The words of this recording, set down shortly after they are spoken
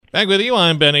Back with you,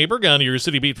 I'm Ben Aberg on your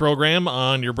City Beat program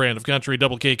on your brand of country,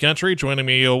 Double K Country. Joining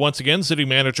me once again, City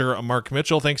Manager Mark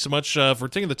Mitchell. Thanks so much for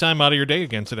taking the time out of your day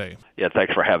again today. Yeah,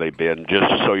 thanks for having me, Ben. Just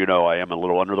so you know, I am a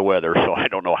little under the weather, so I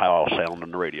don't know how I'll sound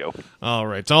on the radio. All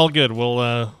right, it's all good.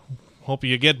 We'll hope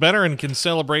you get better and can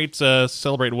celebrate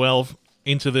well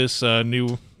into this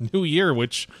new year,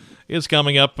 which is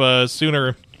coming up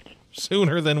sooner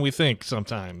than we think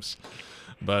sometimes.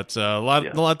 But a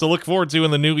lot to look forward to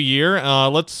in the new year.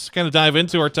 Let's kind of dive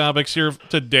into our topics here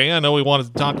today. I know we wanted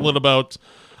to talk a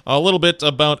little bit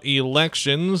about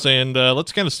elections, and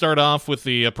let's kind of start off with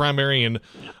the primary in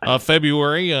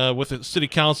February with the city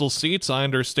council seats. I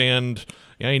understand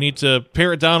you need to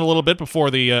pare it down a little bit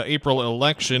before the April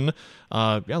election.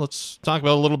 Let's talk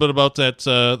about a little bit about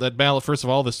that ballot, first of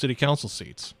all, the city council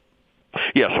seats.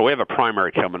 Yeah, so we have a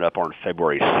primary coming up on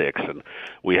February 6th, and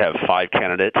we have 5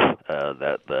 candidates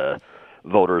that the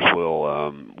voters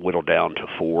will whittle down to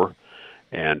 4.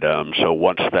 And so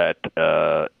once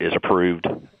that is approved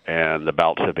and the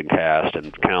ballots have been cast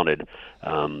and counted,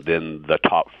 then the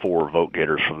top 4 vote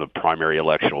getters from the primary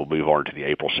election will move on to the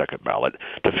April 2nd ballot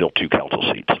to fill 2 council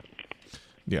seats.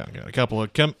 Yeah, got a couple of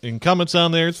incumbents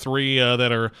on there, 3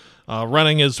 that are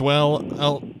running as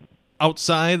well.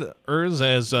 Outsiders,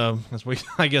 as we,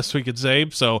 I guess we could say.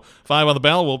 So 5 on the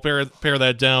ballot. We'll pare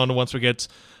that down once we get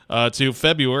to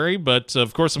February. But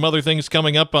of course, some other things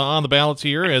coming up on the ballots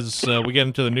here as we get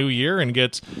into the new year and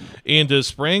get into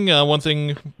spring. One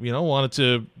thing wanted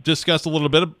to discuss a little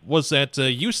bit was that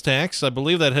use tax. I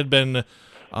believe that had been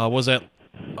was that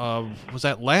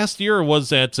last year or was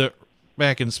that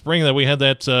back in spring that we had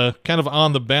that kind of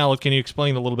on the ballot? Can you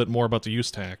explain a little bit more about the use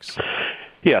tax?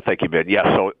 Yeah, thank you, Ben.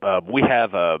 Yeah, so we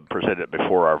have presented it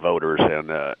before our voters,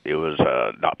 and it was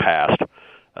not passed.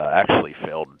 Actually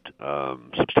failed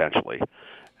substantially,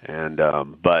 and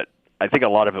but I think a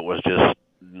lot of it was just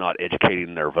not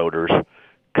educating their voters,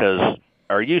 because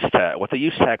our use tax, what the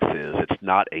use tax is, it's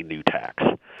not a new tax.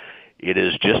 It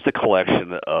is just a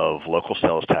collection of local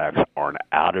sales tax on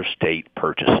out-of-state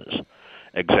purchases.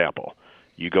 Example: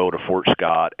 you go to Fort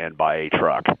Scott and buy a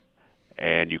truck,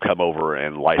 and you come over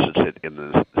and license it in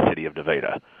the city of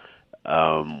Nevada.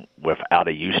 Without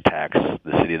a use tax,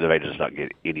 the city of Nevada does not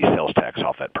get any sales tax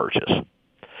off that purchase.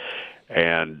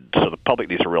 And so the public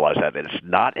needs to realize that it's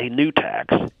not a new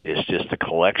tax. It's just a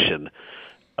collection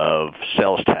of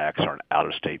sales tax on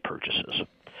out-of-state purchases.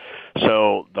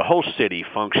 So the whole city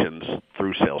functions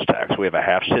through sales tax. We have a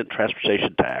half-cent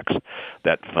transportation tax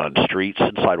that funds streets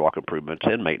and sidewalk improvements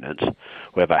and maintenance.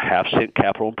 We have a half-cent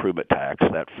capital improvement tax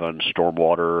that funds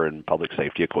stormwater and public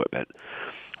safety equipment.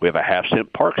 We have a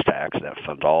half-cent parks tax that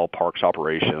funds all parks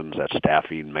operations, that's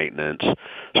staffing, maintenance,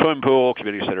 swimming pool,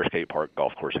 community center, skate park,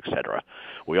 golf course, etc.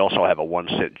 We also have a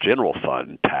 1-cent general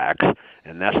fund tax,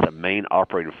 and that's the main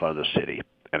operating fund of the city,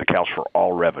 and accounts for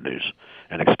all revenues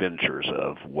and expenditures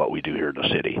of what we do here in the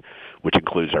city, which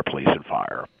includes our police and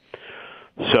fire.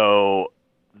 So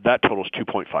that totals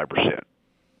 2.5%.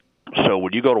 So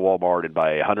when you go to Walmart and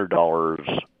buy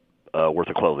 $100 worth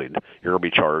of clothing, you're going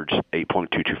to be charged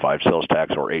 8.225 sales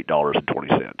tax, or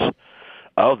 $8.20.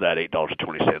 Of that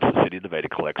 $8.20, the city of Nevada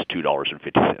collects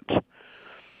 $2.50.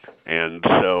 And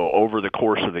so over the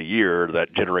course of the year,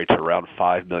 that generates around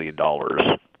 $5 million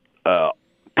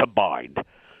combined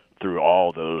through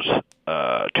all those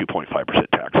 2.5%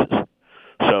 taxes.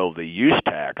 So the use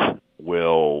tax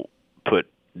will put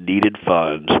needed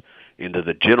funds into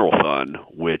the general fund,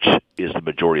 which is the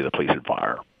majority of the police and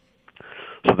fire.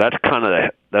 So that's kind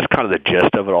of the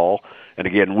gist of it all. And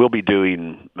again, we'll be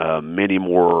doing many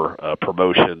more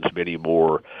promotions, many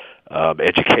more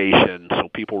education, so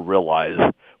people realize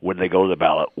when they go to the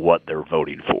ballot what they're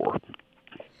voting for.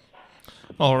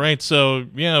 All right. So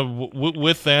yeah,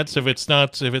 with that, so if it's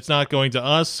not going to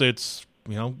us, it's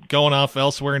going off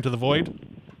elsewhere into the void.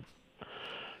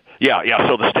 Yeah.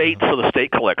 So the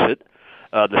state collects it.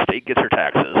 The state gets their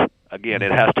taxes. Again,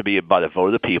 it has to be by the vote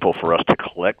of the people for us to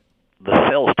collect the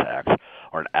sales tax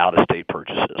on out-of-state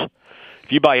purchases.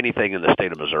 If you buy anything in the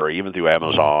state of Missouri, even through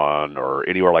Amazon or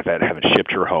anywhere like that, and have it shipped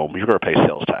to your home, you're going to pay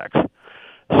sales tax,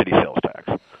 city sales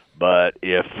tax. But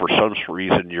if for some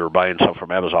reason you're buying something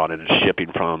from Amazon and it's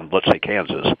shipping from, let's say,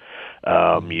 Kansas,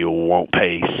 you won't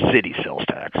pay city sales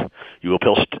tax. You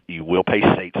will pay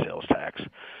state sales tax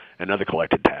and other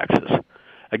collected taxes.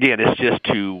 Again, it's just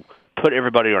to put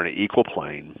everybody on an equal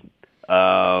plane.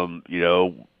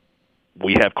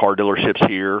 We have car dealerships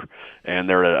here, and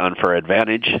they're at an unfair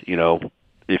advantage.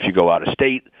 If you go out of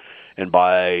state and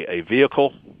buy a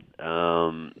vehicle,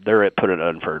 they're put at an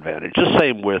unfair advantage. The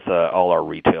same with all our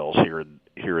retails here in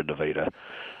Nevada.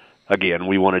 again,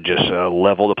 we want to just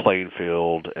level the playing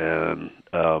field and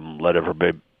let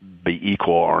everybody be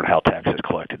equal on how tax is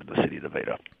collected in the city of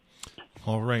Nevada.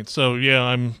 All right. So yeah,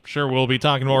 I'm sure we'll be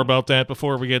talking more about that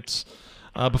before we get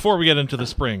into the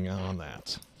spring on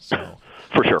that. So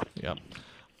for sure. Yeah.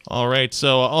 All right.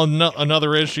 So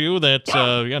another issue that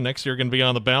next year going to be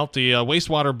on the ballot, the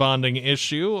wastewater bonding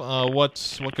issue.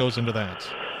 What goes into that?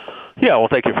 Yeah, well,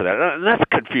 thank you for that. And that's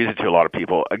confusing to a lot of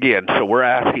people. Again, so we're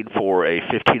asking for a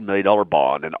 $15 million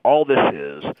bond, and all this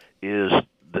is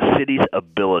the city's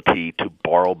ability to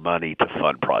borrow money to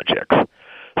fund projects.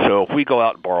 So if we go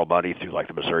out and borrow money through like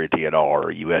the Missouri DNR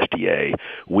or USDA,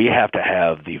 we have to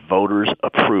have the voters'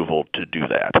 approval to do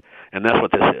that. And that's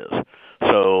what this is.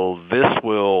 So this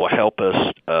will help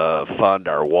us fund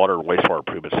our water and wastewater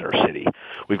improvements in our city.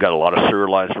 We've got a lot of sewer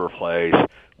lines to replace.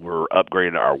 We're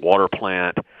upgrading our water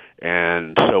plant.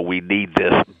 And so we need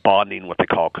this bonding, what they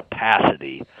call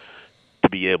capacity, to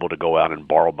be able to go out and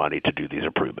borrow money to do these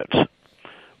improvements.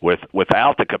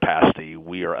 Without the capacity,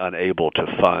 we are unable to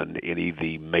fund any of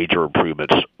the major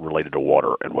improvements related to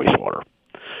water and wastewater.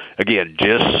 Again,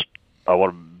 I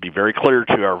want to be very clear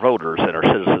to our voters and our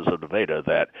citizens of Nevada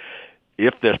that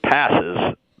if this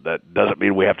passes, that doesn't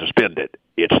mean we have to spend it.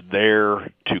 It's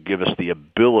there to give us the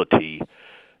ability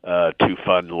to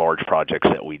fund large projects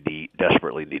that we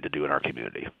desperately need to do in our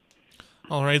community.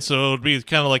 All right, so it would be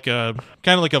kind of like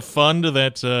a fund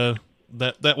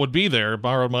that would be there,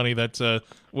 borrowed money that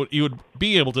you would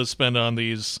be able to spend on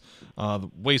these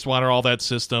wastewater, all that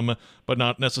system, but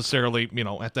not necessarily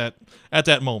at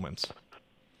that moment.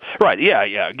 Right.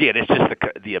 Yeah. Again, it's just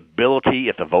the ability.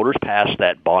 If the voters pass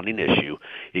that bonding issue,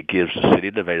 it gives the city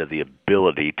of Nevada the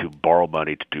ability to borrow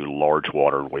money to do large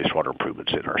water and wastewater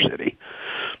improvements in our city.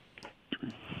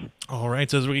 All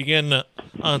right. As we begin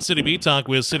on City Beat Talk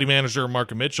with City Manager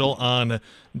Mark Mitchell on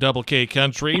Double K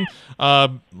Country,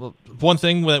 one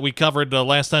thing that we covered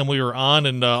last time we were on,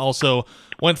 and also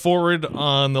went forward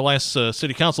on the last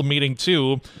City Council meeting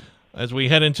too. As we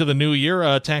head into the new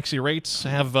year, taxi rates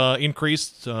have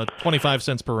increased 25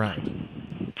 cents per ride.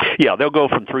 Yeah, they'll go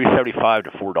from $3.75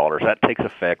 to $4. That takes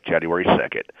effect January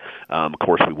 2nd. Of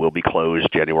course, we will be closed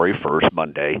January 1st,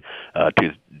 Monday,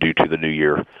 due to the New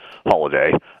Year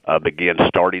holiday. Again,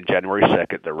 starting January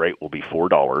 2nd, the rate will be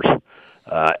 $4.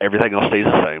 Everything else stays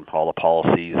the same. All the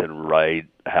policies and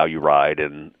how you ride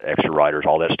and extra riders,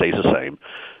 all that stays the same.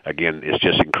 Again, it's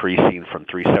just increasing from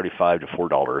 $3.75 to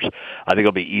 $4. I think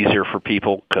it'll be easier for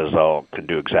people because they can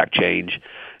do exact change,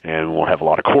 and won't have a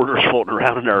lot of quarters floating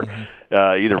around in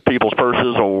their either people's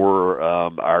purses or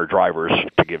our drivers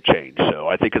to give change. So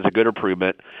I think it's a good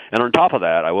improvement. And on top of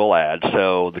that, I will add,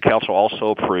 so the council also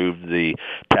approved the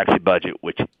taxi budget,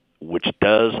 which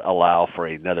does allow for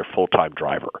another full-time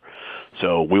driver.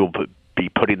 So we will be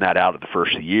putting that out at the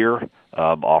first of the year,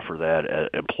 offer that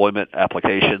employment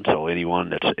application. So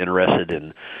anyone that's interested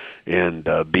in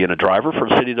being a driver for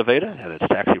the city of Nevada and its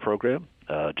taxi program,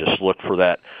 just look for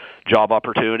that job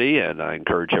opportunity, and I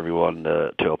encourage everyone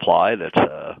to apply.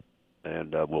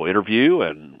 And we'll interview,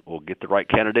 and we'll get the right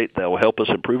candidate that will help us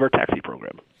improve our taxi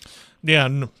program. Yeah,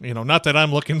 not that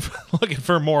I'm looking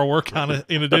for more work on it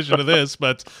in addition to this,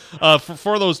 but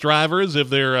for those drivers, if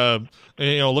they're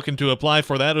looking to apply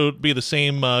for that, it would be the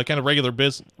same kind of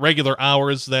regular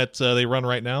hours that they run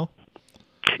right now.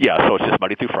 Yeah, so it's just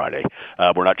Monday through Friday.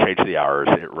 We're not changing the hours.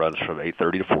 It runs from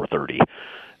 8:30 to 4:30.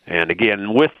 And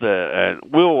again,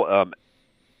 we'll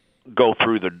go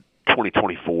through the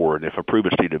 2024, and if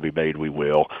improvements need to be made, we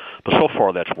will. But so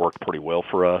far, that's worked pretty well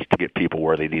for us to get people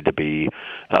where they need to be.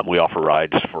 We offer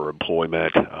rides for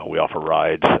employment. We offer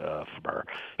rides for our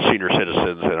senior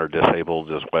citizens and our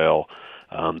disabled as well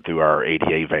through our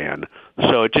ADA van.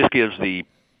 So it just gives the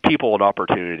people an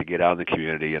opportunity to get out in the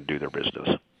community and do their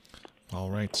business. All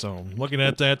right, so looking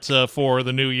at that for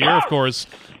the new year, of course,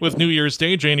 with New Year's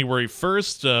Day, January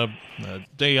 1st,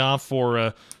 day off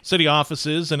for city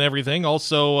offices and everything.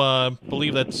 Also,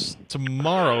 believe that's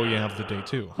tomorrow you have the day,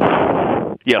 too.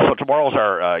 Yeah, so tomorrow's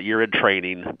our year-end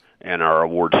training and our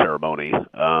award ceremony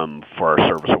for our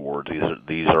service awards.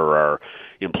 These are our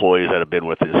employees that have been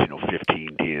with us,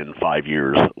 15, 10, 5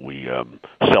 years. We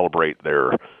celebrate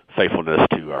their faithfulness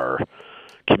to our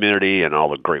community and all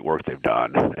the great work they've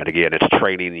done. And again, it's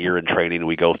training, year-end training.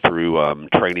 We go through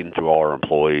training through all our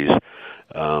employees,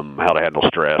 how to handle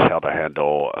stress, how to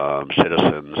handle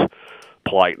citizens,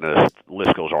 politeness,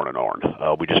 list goes on and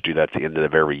on. We just do that at the end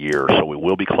of every year. So we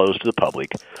will be closed to the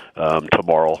public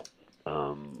tomorrow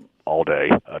all day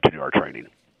to do our training.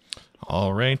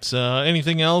 All right.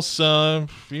 Anything else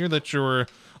here that you're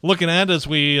looking at as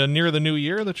we near the new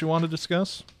year that you want to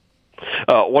discuss?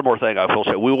 One more thing I will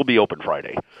say, we will be open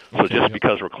Friday. So just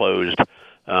because we're closed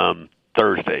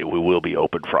Thursday, we will be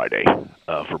open Friday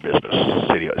for business.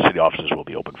 City offices will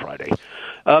be open Friday.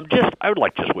 I would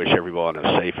like to just wish everyone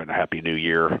a safe and happy New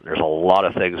Year. There's a lot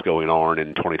of things going on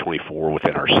in 2024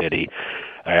 within our city.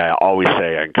 I always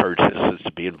say I encourage citizens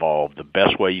to be involved. The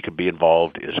best way you can be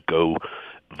involved is go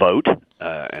vote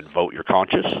and vote your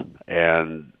conscience.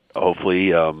 And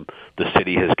hopefully the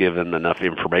city has given enough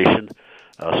information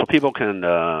so people can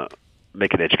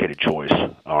make an educated choice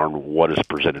on what is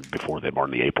presented before them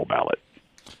on the April ballot.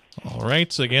 All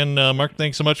right. So again, Mark,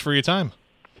 thanks so much for your time.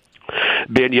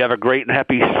 Ben, you have a great and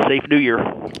happy, safe New Year.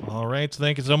 All right.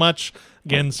 Thank you so much.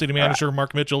 Again, City Manager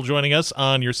Mark Mitchell joining us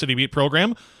on your City Beat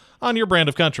program on your brand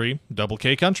of country, Double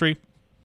K Country.